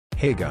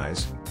Hey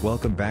guys,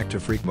 welcome back to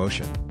Freak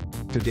Motion.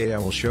 Today I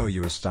will show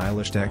you a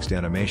stylish text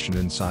animation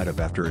inside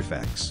of After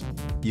Effects.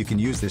 You can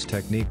use this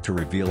technique to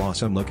reveal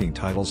awesome looking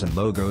titles and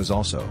logos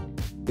also.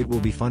 It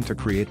will be fun to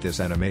create this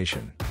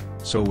animation.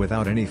 So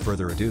without any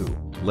further ado,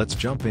 let's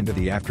jump into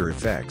the After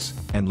Effects,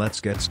 and let's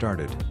get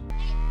started.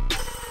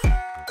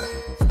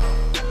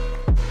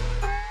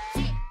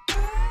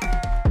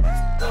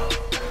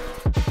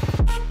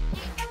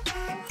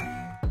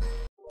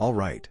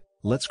 Alright,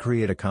 let's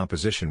create a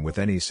composition with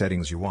any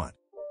settings you want.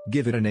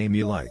 Give it a name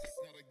you like.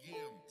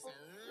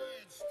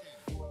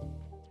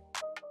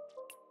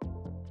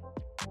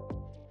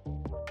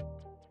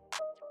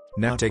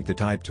 Now take the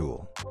type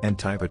tool, and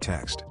type a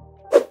text.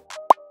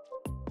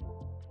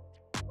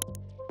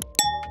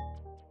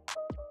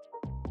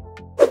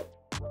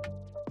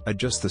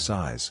 Adjust the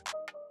size.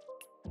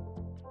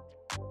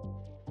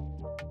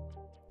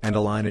 And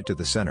align it to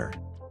the center.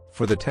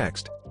 For the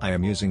text, I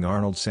am using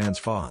𝗠𝘆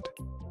font.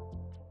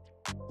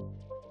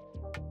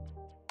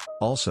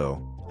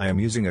 Also, I am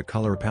using a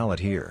color palette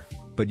here,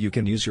 but you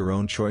can use your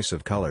own choice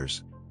of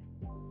colors.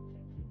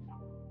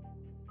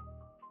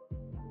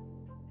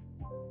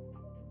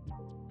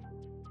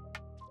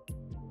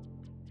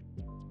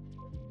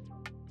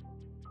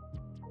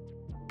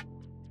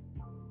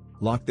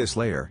 Lock this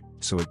layer,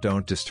 so it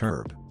don't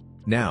disturb.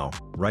 Now,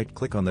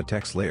 right-click on the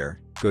text layer,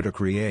 go to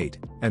Create,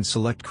 and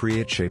select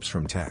Create Shapes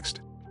from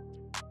Text.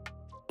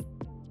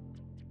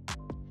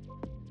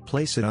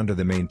 Place it under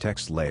the main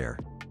text layer.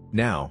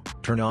 Now,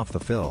 turn off the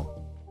fill.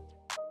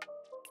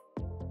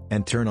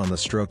 And turn on the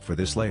stroke for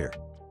this layer.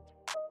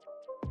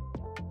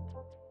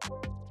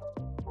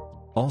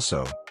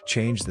 Also,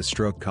 change the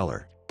stroke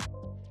color.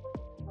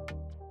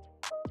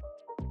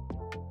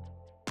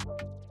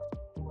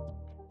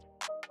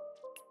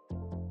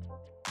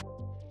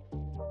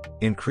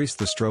 Increase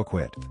the stroke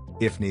width,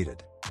 if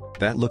needed.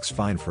 That looks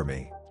fine for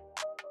me.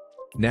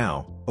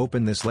 Now,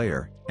 open this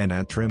layer, and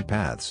add trim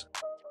paths.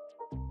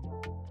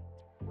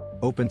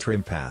 Open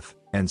trim path,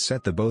 and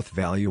set the both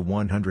value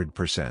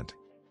 100%.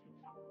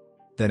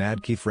 Then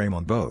add keyframe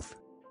on both.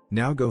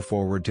 Now go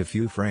forward to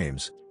few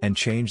frames, and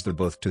change the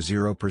both to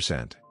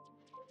 0%.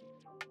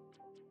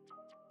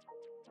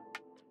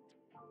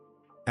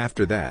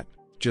 After that,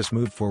 just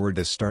move forward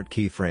the start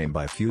keyframe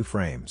by few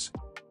frames.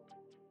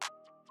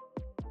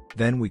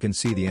 Then we can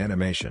see the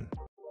animation.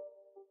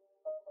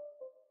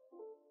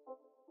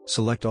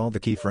 Select all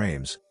the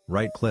keyframes,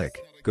 right-click,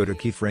 go to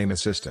Keyframe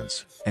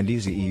Assistance, and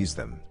easy ease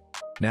them.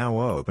 Now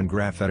open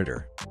Graph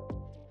Editor.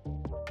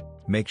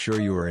 Make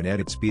sure you are in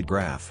Edit Speed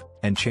Graph,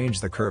 and change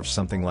the curve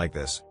something like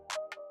this.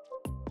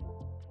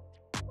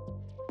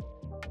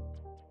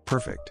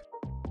 Perfect.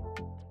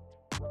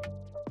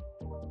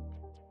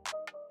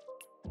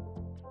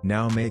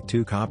 Now make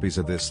 2 copies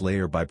of this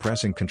layer by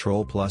pressing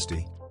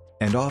Ctrl+D.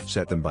 And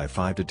offset them by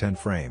 5 to 10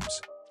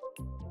 frames.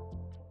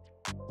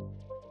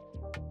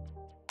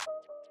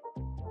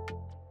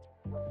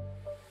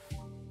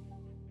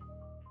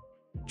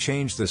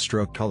 Change the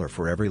stroke color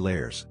for every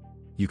layers.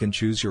 You can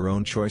choose your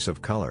own choice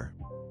of color.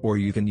 Or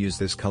you can use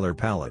this color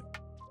palette.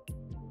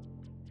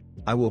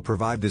 I will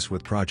provide this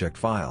with project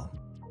file.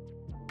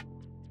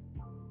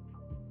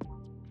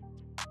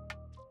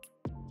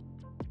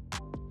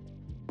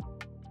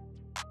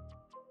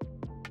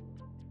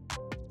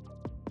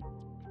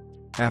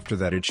 After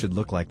that it should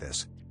look like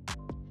this.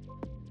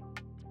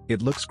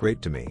 It looks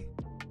great to me.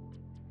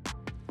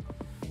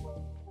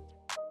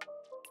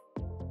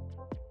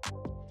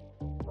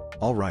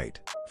 Alright,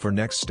 for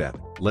next step,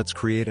 let's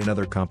create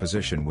another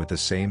composition with the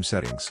same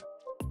settings.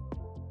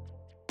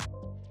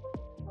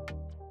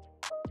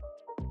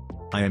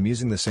 I am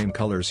using the same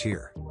colors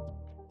here.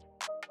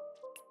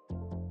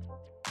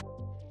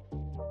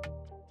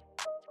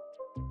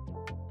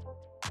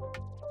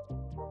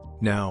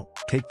 Now,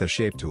 take the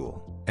shape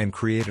tool, and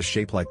create a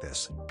shape like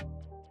this.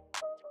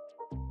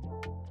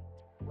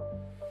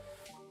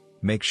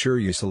 Make sure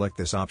you select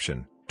this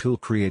option, Tool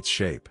Creates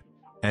Shape,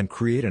 and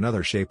create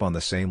another shape on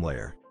the same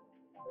layer.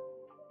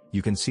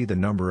 You can see the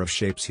number of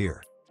shapes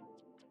here.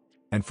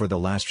 And for the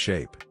last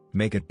shape,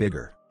 make it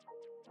bigger.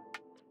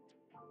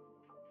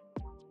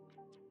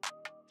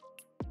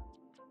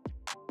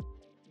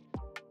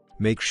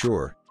 Make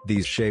sure,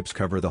 these shapes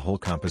cover the whole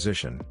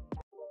composition.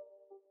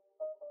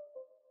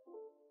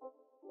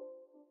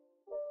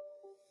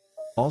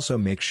 Also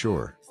make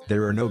sure,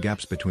 there are no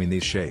gaps between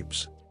these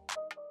shapes.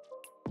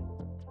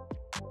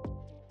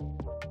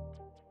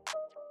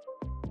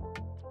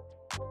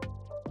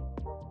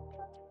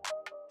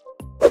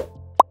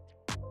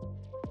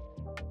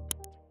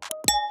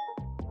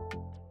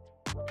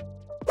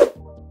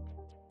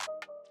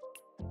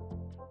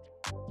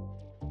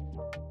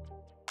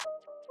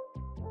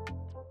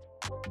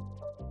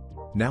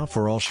 Now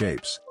for all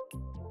shapes.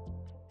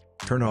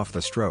 Turn off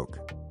the stroke.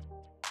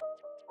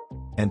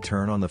 And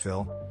turn on the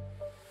fill.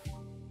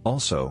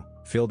 Also,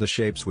 fill the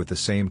shapes with the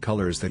same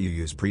colors that you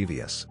used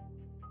previous.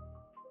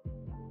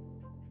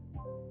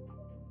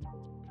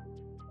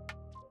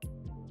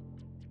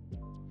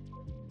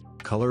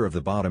 Color of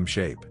the bottom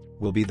shape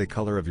will be the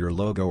color of your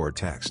logo or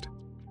text.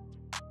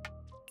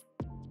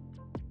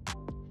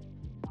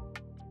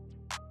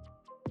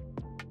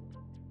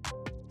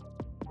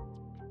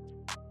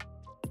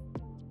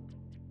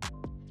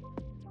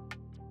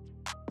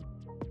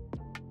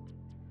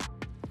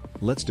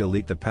 Let's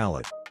delete the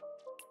palette.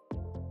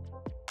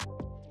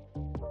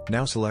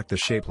 Now select the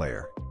shape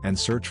layer, and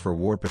search for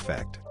warp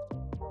effect.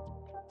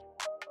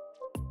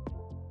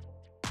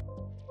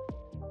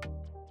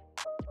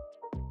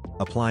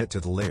 Apply it to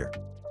the layer,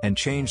 and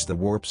change the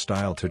warp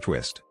style to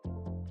twist.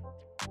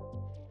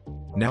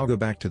 Now go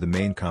back to the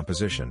main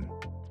composition.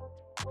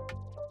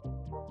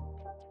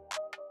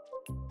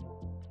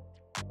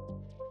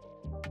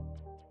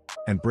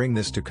 And bring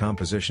this to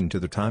composition to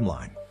the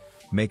timeline.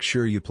 Make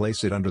sure you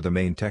place it under the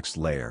main text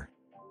layer.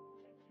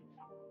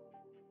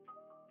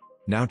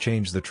 Now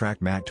change the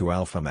track matte to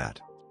alpha matte.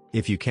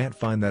 If you can't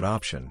find that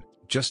option,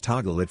 just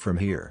toggle it from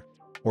here.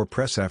 Or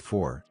press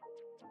F4.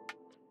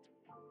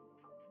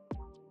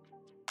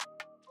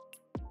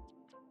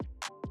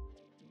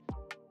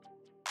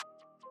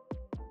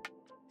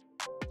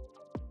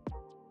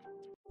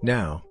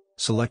 Now,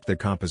 select the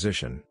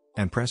composition,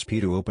 and press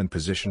P to open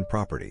position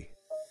property.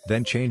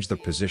 Then change the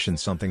position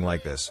something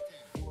like this.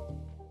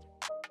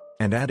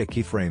 And add a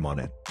keyframe on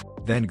it.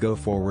 Then go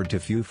forward to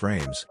few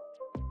frames.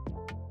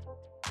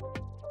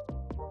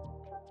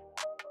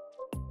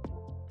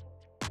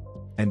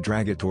 And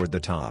drag it toward the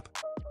top.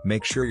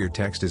 Make sure your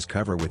text is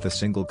covered with a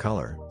single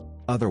color.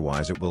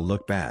 Otherwise it will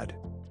look bad.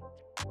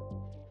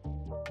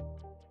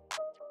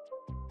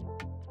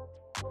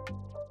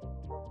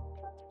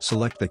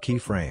 Select the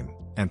keyframe,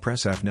 and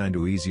press F9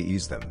 to easy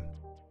ease them.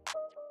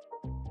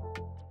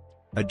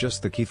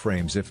 Adjust the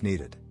keyframes if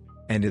needed.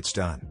 And it's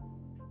done.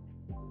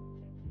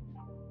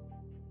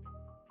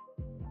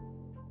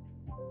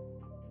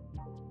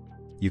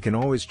 You can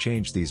always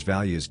change these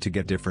values to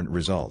get different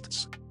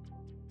results.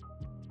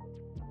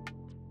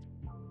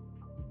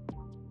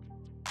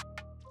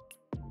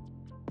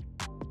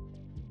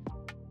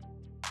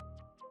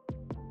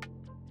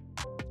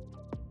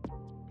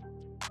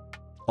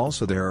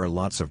 Also, there are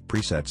lots of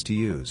presets to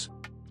use.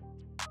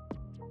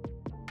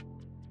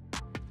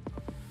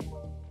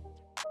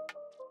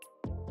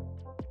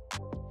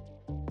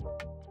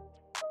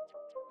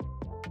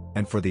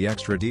 And for the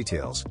extra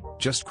details,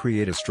 just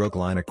create a stroke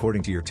line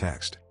according to your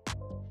text.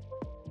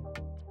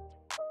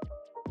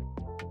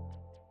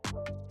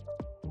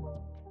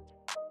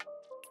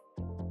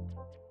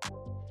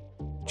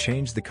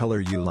 Change the color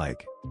you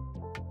like.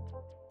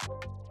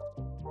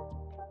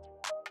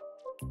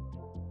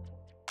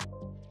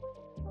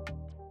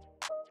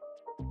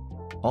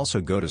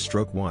 Also go to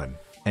stroke 1,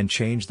 and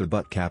change the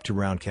butt cap to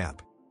round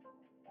cap.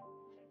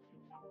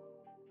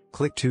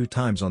 Click 2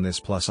 times on this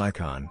plus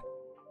icon.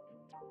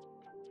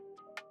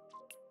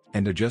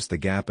 And adjust the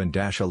gap and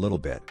dash a little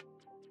bit.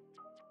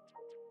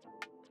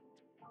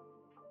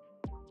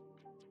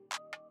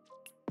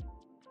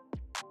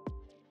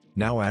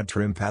 Now add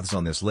trim paths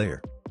on this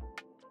layer.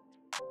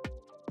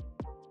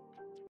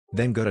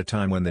 Then go to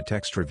time when the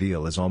text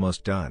reveal is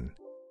almost done.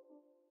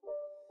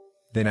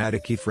 Then add a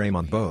keyframe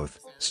on both,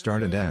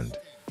 start and end.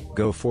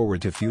 Go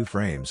forward to few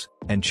frames,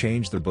 and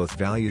change the both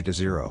value to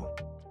 0.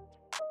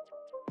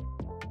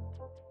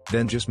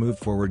 Then just move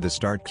forward the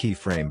start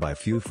keyframe by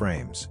few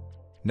frames.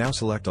 Now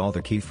select all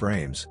the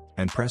keyframes,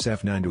 and press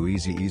F9 to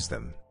easy ease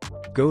them.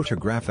 Go to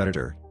Graph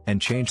Editor,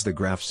 and change the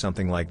graph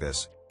something like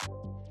this.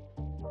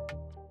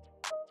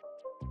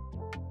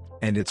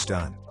 And it's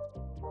done.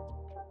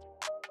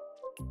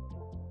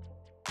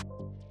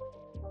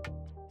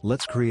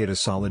 Let's create a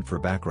solid for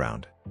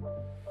background.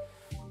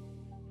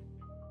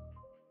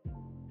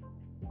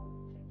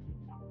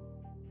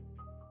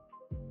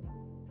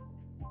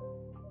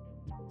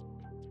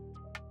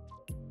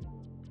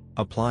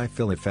 Apply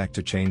fill effect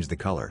to change the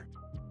color.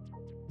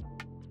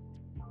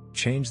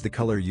 Change the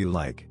color you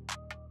like.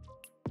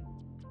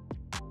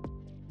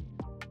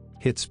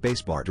 Hit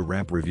spacebar to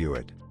ramp review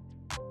it.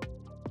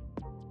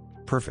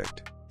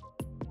 Perfect.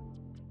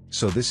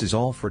 So this is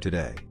all for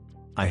today.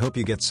 I hope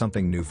you get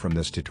something new from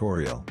this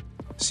tutorial.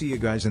 See you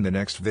guys in the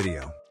next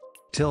video.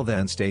 Till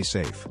then, stay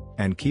safe,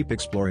 and keep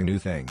exploring new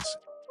things.